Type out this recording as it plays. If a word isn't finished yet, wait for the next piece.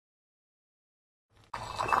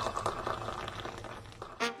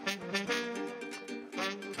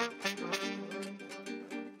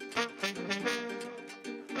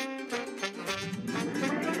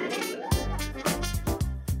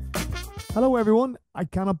Hello, everyone. I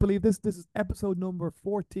cannot believe this. This is episode number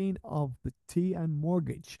 14 of the Tea and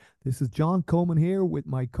Mortgage. This is John Coleman here with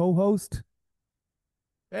my co host.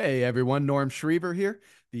 Hey everyone, Norm Schriever here,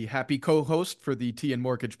 the happy co-host for the Tea and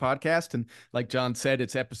Mortgage podcast. And like John said,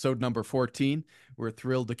 it's episode number 14. We're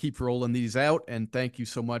thrilled to keep rolling these out. And thank you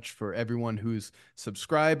so much for everyone who's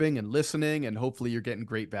subscribing and listening. And hopefully you're getting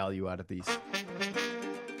great value out of these.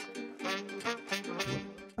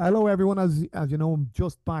 Hello, everyone. As you know, I'm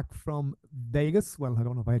just back from Vegas. Well, I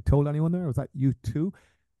don't know if I had told anyone there. I was at U2.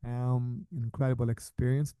 Incredible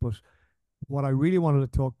experience. But what I really wanted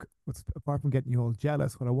to talk, apart from getting you all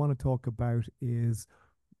jealous, what I want to talk about is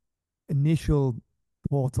initial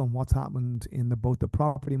thoughts on what's happened in both the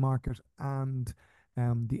property market and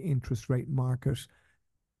the interest rate market,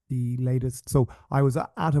 the latest. So I was at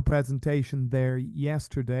a presentation there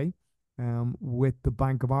yesterday with the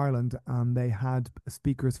Bank of Ireland, and they had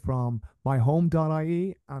speakers from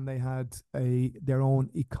myhome.ie, and they had their own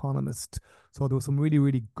economist. So there was some really,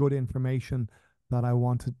 really good information that I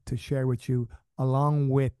wanted to share with you, along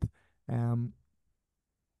with um,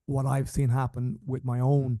 what I've seen happen with my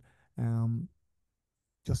own um,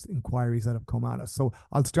 just inquiries that have come at us. So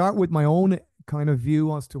I'll start with my own kind of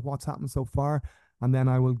view as to what's happened so far, and then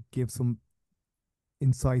I will give some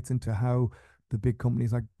insights into how the big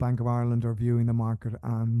companies like Bank of Ireland are viewing the market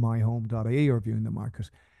and myhome.ie are viewing the market.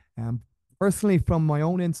 Um, Personally, from my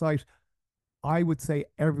own insight, I would say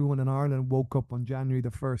everyone in Ireland woke up on January the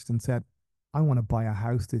 1st and said, I want to buy a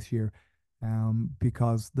house this year,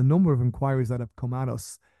 because the number of inquiries that have come at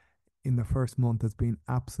us in the first month has been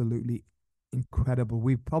absolutely incredible.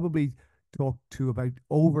 We've probably talked to about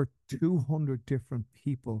over 200 different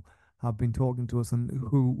people have been talking to us and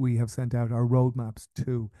who we have sent out our roadmaps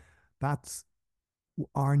to. That's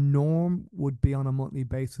our norm would be on a monthly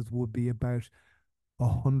basis would be about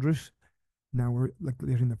 100. Now we're like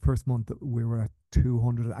in the first month that we were at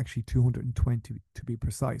 200, actually 220 to be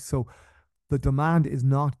precise. So the demand is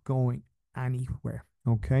not going anywhere.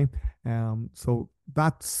 Okay. So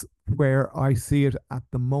that's where I see it at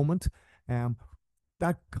the moment. Um,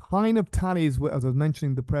 that kind of tallies with, as I was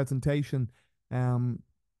mentioning, the presentation, um,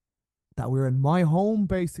 that we're in my home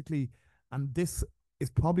basically. And this is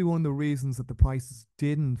probably one of the reasons that the prices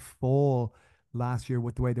didn't fall last year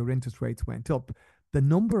with the way their interest rates went up. The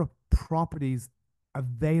number of properties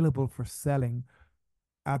available for selling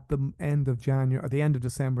at the end of January or the end of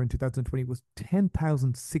December in 2020 was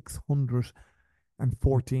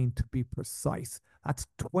 10,614 to be precise. That's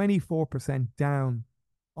 24% down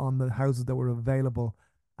on the houses that were available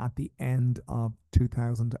at the end of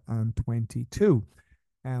 2022.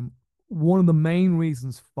 Um, One of the main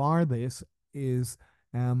reasons for this is,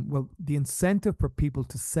 well, the incentive for people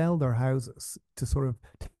to sell their houses to sort of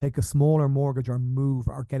take a smaller mortgage or move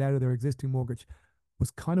or get out of their existing mortgage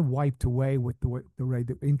was kind of wiped away with the rate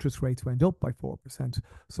the interest rates went up by 4%.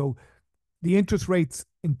 So the interest rates,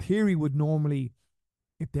 in theory, would normally,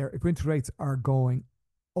 if interest rates are going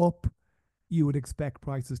up, you would expect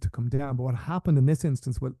prices to come down. But what happened in this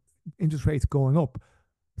instance, well, interest rates going up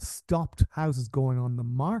stopped houses going on the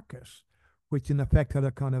market, which in effect had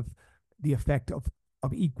a kind of the effect of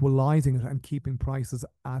equalizing it and keeping prices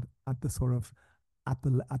at the sort of at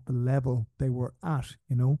the level they were at.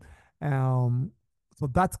 Um, so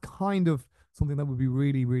that's kind of something that would be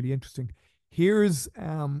really, really interesting. Here's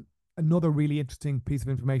another really interesting piece of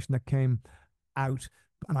information that came out,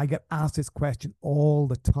 and I get asked this question all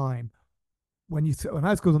the time. When a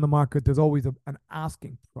house goes on the market, there's always an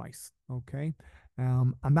asking price, okay?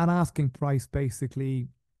 And that asking price basically,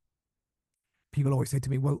 people always say to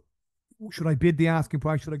me, "Well, should I bid the asking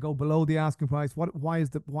price? Should I go below the asking price? Why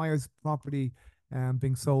is property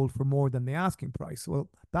being sold for more than the asking price?" Well,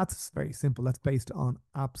 that's very simple. That's based on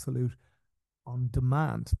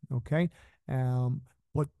demand. Okay,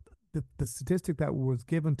 but the statistic that was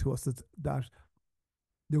given to us is that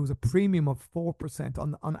there was a premium of 4%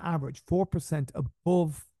 on average, 4%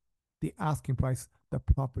 above the asking price that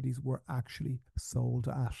properties were actually sold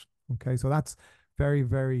at. Okay, so that's very,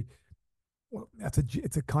 very well,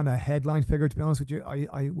 it's a kind of headline figure, to be honest with you.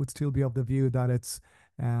 I would still be of the view that it's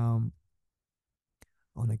um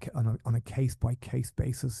on a case by case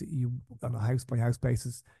basis, you on a house by house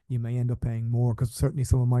basis, you may end up paying more, because certainly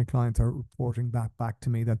some of my clients are reporting that back to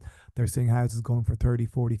me, that they're seeing houses going for 30,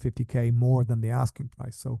 40, 50K more than the asking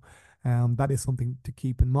price. So that is something to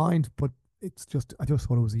keep in mind, but I just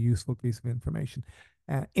thought it was a useful piece of information.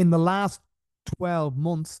 In the last 12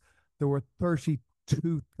 months, there were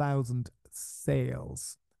 32,000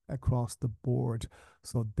 sales across the board.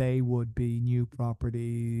 So they would be new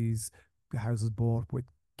properties, houses bought with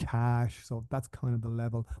cash. So that's kind of the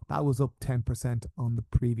level. That was up 10% on the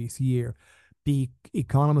previous year. The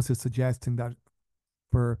Economist is suggesting that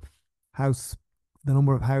for house the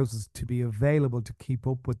number of houses to be available to keep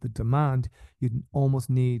up with the demand, you'd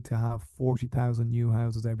almost need to have 40,000 new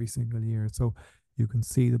houses every single year. So you can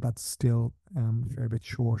see that that's still a fair bit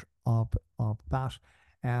short of that.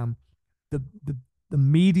 Um, the, the the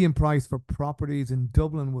median price for properties in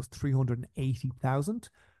Dublin was 380,000.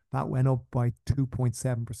 That went up by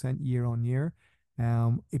 2.7% year on year.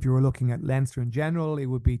 If you were looking at Leinster in general, it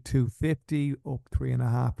would be 250, up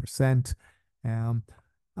 3.5%. Um,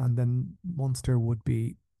 and then Munster would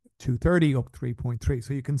be 230, up 3.3.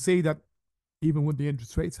 So you can see that even with the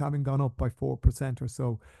interest rates having gone up by 4% or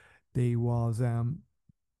so, there was the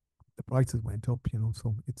prices went up,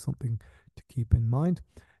 so it's something to keep in mind.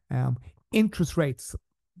 Interest rates,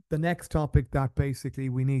 the next topic that basically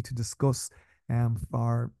we need to discuss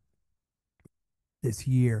for this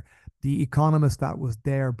year. The economist that was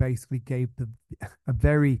there basically gave a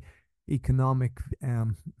very economic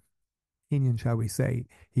opinion, shall we say.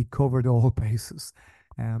 He covered all bases.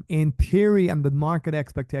 In theory, and the market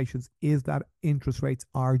expectations is that interest rates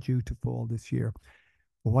are due to fall this year.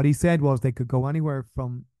 But what he said was they could go anywhere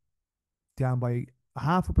from down by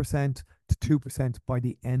 0.5% to 2% by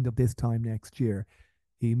the end of this time next year.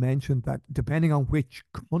 He mentioned that depending on which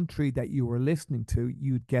country that you were listening to,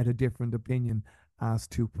 you'd get a different opinion as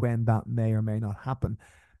to when that may or may not happen.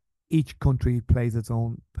 Each country plays its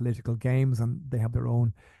own political games, and they have their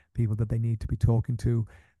own people that they need to be talking to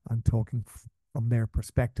and talking from their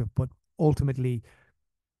perspective. But ultimately,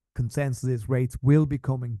 consensus is rates will be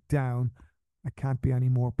coming down. I can't be any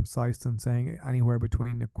more precise than saying anywhere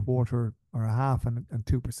between a quarter or a half and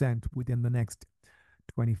 2% within the next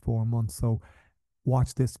 24 months. So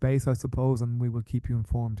watch this space, I suppose, and we will keep you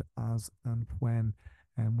informed as and when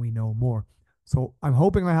we know more. So I'm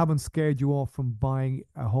hoping I haven't scared you off from buying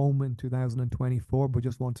a home in 2024, but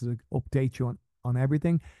just wanted to update you on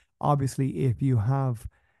everything. Obviously, if you have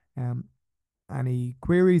any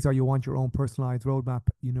queries or you want your own personalized roadmap,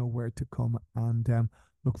 you know where to come, and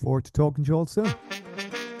look forward to talking to you all soon.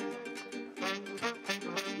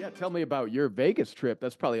 Yeah, tell me about your Vegas trip.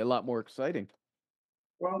 That's probably a lot more exciting.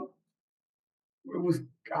 Well, it was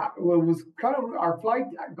kind of our flight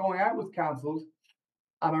going out was cancelled,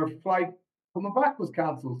 and our flight coming back was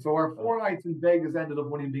cancelled. So our 4 nights in Vegas ended up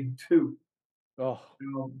only being 2. Oh,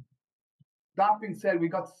 that being said,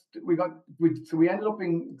 we ended up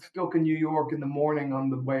being stuck in New York in the morning on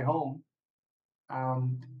the way home.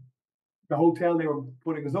 The hotel they were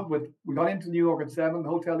putting us up with, we got into New York at 7. The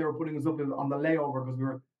hotel they were putting us up with on the layover, because we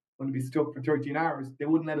were going to be stuck for 13 hours. They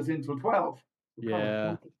wouldn't let us in till 12.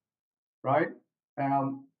 yeah. Right.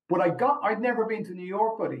 But I'd never been to New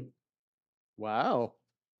York, buddy. Wow.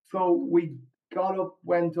 So we got up,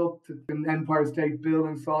 went up to the Empire State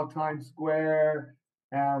Building, saw Times Square,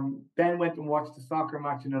 then went and watched the soccer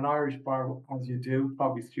match in an Irish bar, as you do.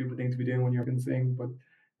 Probably a stupid thing to be doing when you're sing, but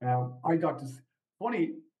I got to.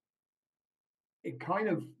 Funny, it kind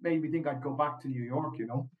of made me think I'd go back to New York.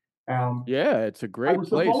 Yeah, it's a I great was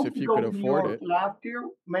place supposed if to you go could to New afford York it. last year. A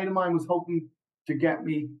mate of mine was hoping to get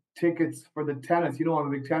me tickets for the tennis. I'm a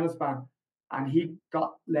big tennis fan, and he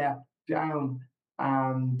got let down.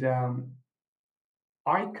 And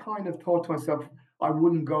I kind of thought to myself, I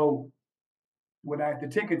wouldn't go without the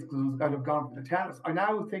tickets because I'd have gone for the tennis. I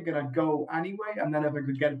now was thinking I'd go anyway, and then if I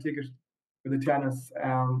could get a ticket for the tennis,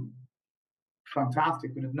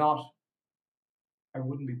 fantastic. But if not, I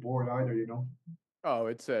wouldn't be bored either. Oh,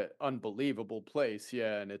 it's an unbelievable place.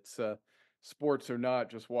 Yeah, and it's sports are not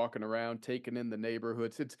just walking around taking in the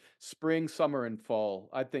neighborhoods. It's spring, summer, and fall.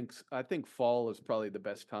 I think fall is probably the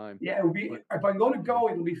best time. Yeah, it would be. But If I'm going to go,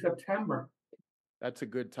 it'll be September. that's a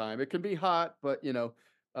good time. It can be hot, but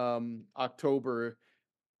October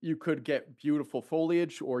you could get beautiful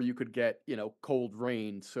foliage or you could get, cold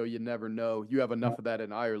rain. So you never know. You have enough of that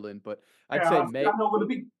in Ireland, but I'd say Yeah, May. I'm not going to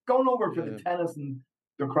be going over for Yeah. the tennis and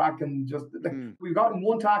the crack, and just Mm. we got in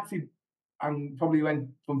one taxi and probably went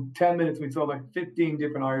from 10 minutes. We saw like 15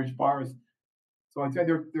 different Irish bars. So I'd say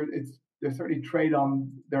they're certainly trade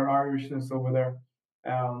on their Irishness over there.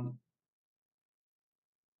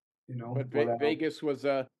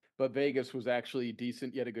 But Vegas was actually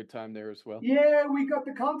decent. You had a good time there as well. Yeah, we got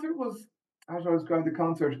the concert was, as I described the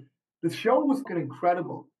concert, the show was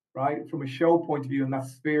incredible, right? From a show point of view in that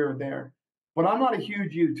sphere there. But I'm not a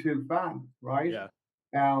huge U2 fan, right? Yeah.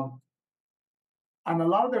 And a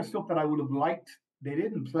lot of their stuff that I would have liked, they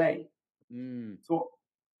didn't play. Mm. So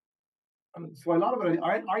a lot of it,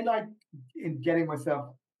 I like in getting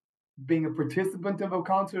myself being a participant of a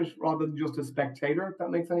concert rather than just a spectator, if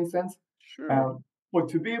that makes any sense. Sure. but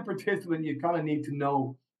to be a participant, you kind of need to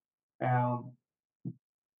know. Um,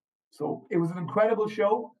 so it was an incredible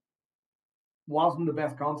show. Wasn't the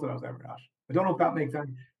best concert I was ever at. I don't know if that makes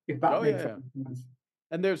any sense.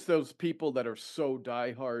 And there's those people that are so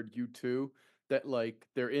diehard U2 that like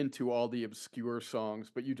they're into all the obscure songs,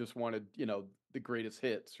 but you just wanted, the greatest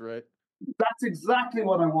hits, right? That's exactly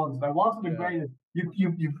what I wanted. I wanted the greatest.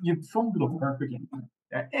 You summed it up perfectly.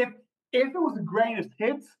 If it was the greatest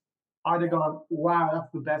hits, I'd have gone, wow,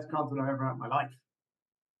 that's the best concert I've ever had in my life.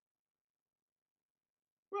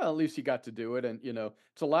 Well, at least you got to do it, and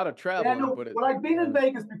it's a lot of traveling. Yeah, no, but I've been in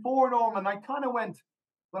Vegas before, Norman. I kind of went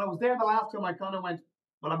when I was there the last time. I kind of went,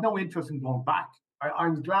 well, I've no interest in going back. I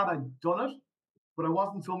was glad I'd done it, but I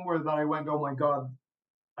wasn't somewhere that I went, oh my God,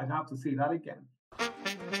 I'd have to see that again.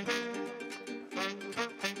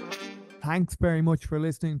 Thanks very much for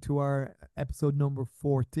listening to our episode number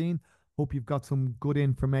 14. Hope you've got some good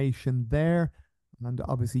information there. And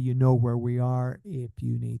obviously, you know where we are if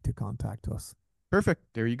you need to contact us. Perfect.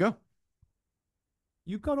 There you go.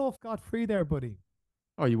 You got off scot-free there, buddy.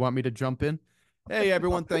 Oh, you want me to jump in? Hey,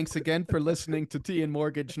 everyone. Thanks again for listening to T and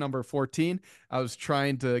Mortgage number 14. I was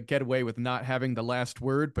trying to get away with not having the last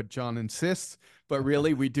word, but John insists. But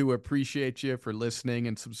really, we do appreciate you for listening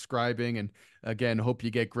and subscribing. And again, hope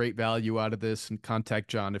you get great value out of this, and contact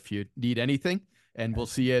John if you need anything. And we'll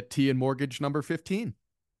see you at T and Mortgage number 15.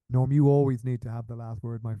 Norm, you always need to have the last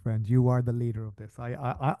word, my friend. You are the leader of this.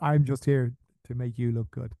 I'm just here to make you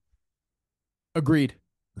look good. Agreed.